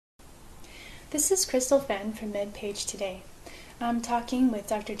This is Crystal Fenn from MedPage Today. I'm talking with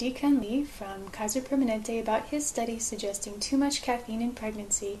Dr. De-Kun from Kaiser Permanente about his study suggesting too much caffeine in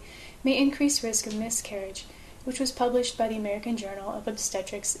pregnancy may increase risk of miscarriage, which was published by the American Journal of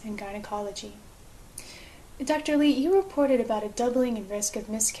Obstetrics and Gynecology. Dr. Lee, you reported about a doubling in risk of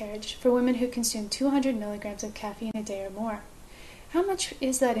miscarriage for women who consume 200 milligrams of caffeine a day or more. How much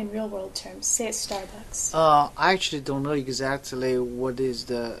is that in real-world terms, say at Starbucks? I actually don't know exactly what is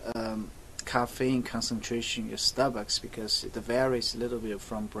the caffeine concentration at Starbucks because it varies a little bit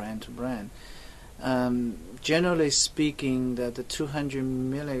from brand to brand. Generally speaking, that the 200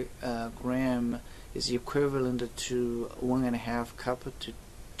 milligram is equivalent to 1.5 cup to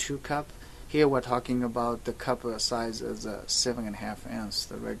 2 cup. Here we're talking about the cup size as a 7.5 ounce,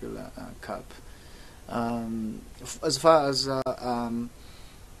 the regular cup. As far as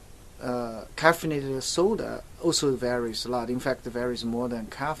caffeinated soda, also varies a lot. In fact, it varies more than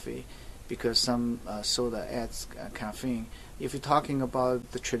coffee because some soda adds caffeine. If you're talking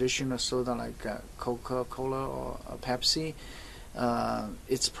about the traditional soda like Coca-Cola or Pepsi,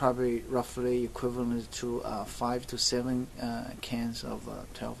 it's probably roughly equivalent to 5 to 7 cans of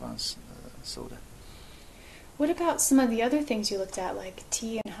 12-ounce soda. What about some of the other things you looked at, like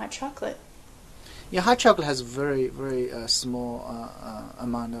tea and hot chocolate? Yeah, hot chocolate has very, very small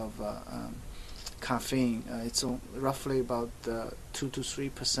amount of caffeine. It's roughly about 2 to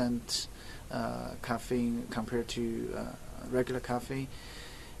 3% caffeine compared to regular caffeine.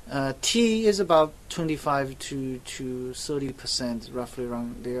 Tea is about 25 to 30%, roughly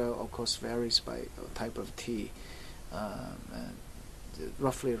around there. Of course, varies by type of tea.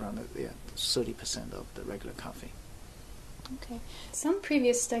 Roughly around 30% of the regular caffeine. Okay. Some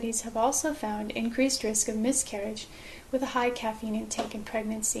previous studies have also found increased risk of miscarriage with a high caffeine intake in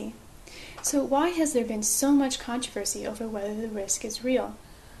pregnancy. So why has there been so much controversy over whether the risk is real?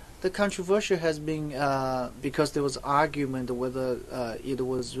 The controversy has been because there was argument whether it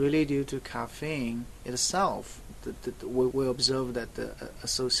was really due to caffeine itself. We observed that the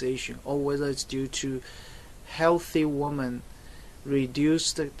association, or whether it's due to healthy women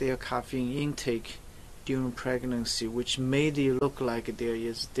reduced their caffeine intake during pregnancy, which made it look like there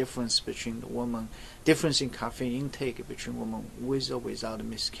is difference between the woman, difference in caffeine intake between women with or without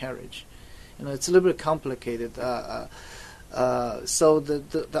miscarriage. It's a little bit complicated. So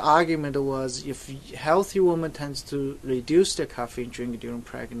the argument was if healthy woman tends to reduce their caffeine drink during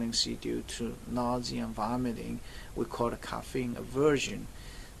pregnancy due to nausea and vomiting, we call it caffeine aversion,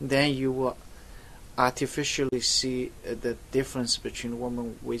 then you will artificially see the difference between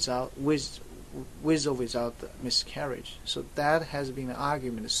women with or without miscarriage. So that has been an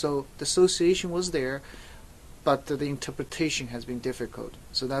argument. So the association was there, but the interpretation has been difficult.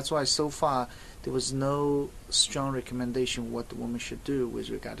 So that's why so far there was no strong recommendation what the woman should do with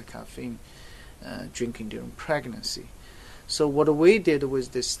regard to caffeine drinking during pregnancy. So what we did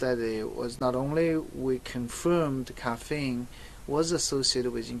with this study was not only we confirmed caffeine was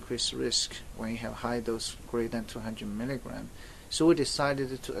associated with increased risk when you have high dose greater than 200 milligrams. So we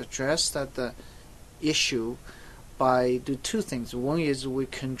decided to address that issue by do two things. One is we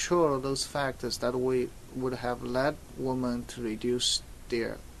control those factors that we would have led women to reduce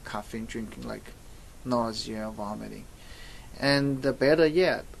their caffeine drinking, like nausea, vomiting. And better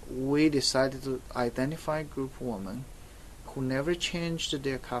yet, we decided to identify a group of women who never changed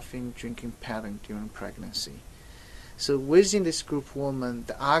their caffeine drinking pattern during pregnancy. So within this group of women,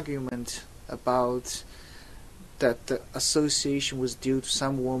 the argument about that the association was due to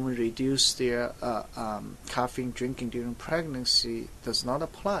some women reduce their caffeine drinking during pregnancy does not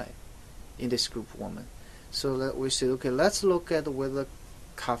apply in this group of women. So we said, okay, let's look at whether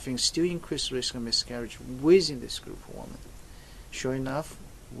caffeine still increases risk of miscarriage within this group of women. Sure enough,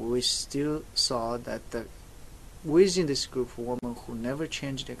 we still saw that within this group of women who never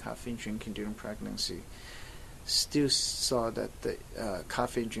changed their caffeine drinking during pregnancy, still saw that the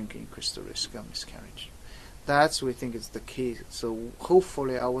caffeine drinking increased the risk of miscarriage. That's, we think, is the key. So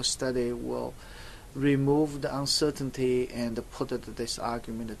hopefully our study will remove the uncertainty and put this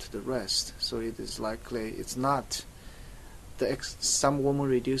argument to the rest. So it is likely it's not some women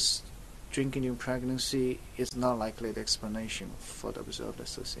reduce drinking during pregnancy is not likely the explanation for the observed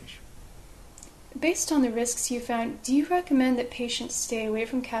association. Based on the risks you found, do you recommend that patients stay away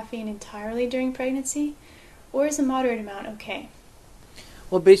from caffeine entirely during pregnancy, or is a moderate amount okay?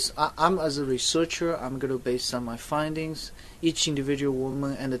 Well, I'm as a researcher, I'm going to base on my findings. Each individual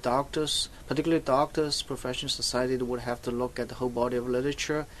woman and the doctors, particularly doctors, professional society, would have to look at the whole body of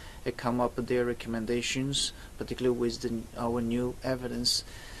literature and come up with their recommendations, particularly with our new evidence.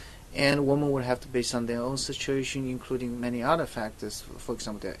 And women would have to, based on their own situation, including many other factors, for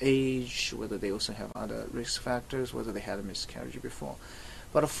example, their age, whether they also have other risk factors, whether they had a miscarriage before.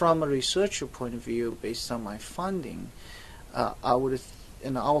 But from a researcher point of view, based on my finding,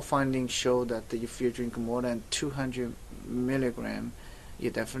 our findings show that if you drink more than 200 milligram, you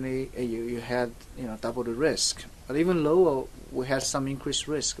definitely you had double the risk. But even lower, we had some increased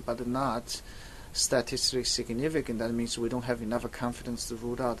risk, but not statistically significant. That means we don't have enough confidence to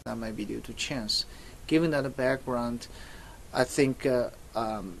rule out that might be due to chance. Given that background, I think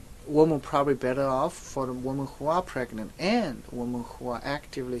women probably better off, for the women who are pregnant and women who are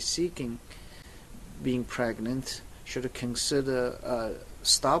actively seeking being pregnant, should consider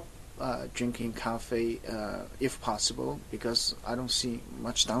stop drinking coffee if possible, because I don't see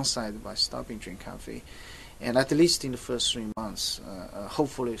much downside by stopping drinking coffee, and at least in the first 3 months,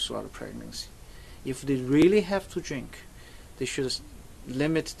 hopefully throughout the pregnancy. If they really have to drink, they should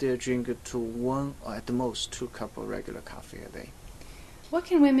limit their drink to 1 or at the most 2 cups of regular coffee a day. What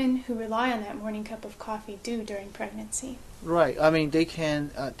can women who rely on that morning cup of coffee do during pregnancy? Right. I mean, they can,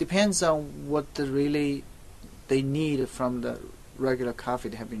 depends on what they need from the regular coffee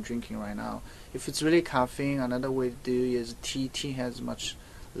they have been drinking right now. If it's really caffeine, another way to do is tea. Tea has much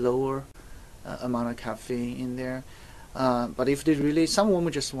lower amount of caffeine in there. But if they really, some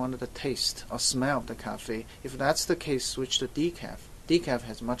women just wanted the taste or smell of the coffee. If that's the case, switch to decaf. Decaf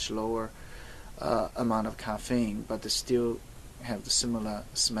has much lower amount of caffeine, but they still have the similar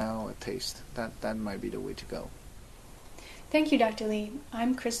smell or taste. That might be the way to go. Thank you, Dr. Lee.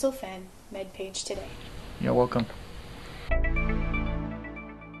 I'm Crystal Fenn, MedPage Today. You're welcome.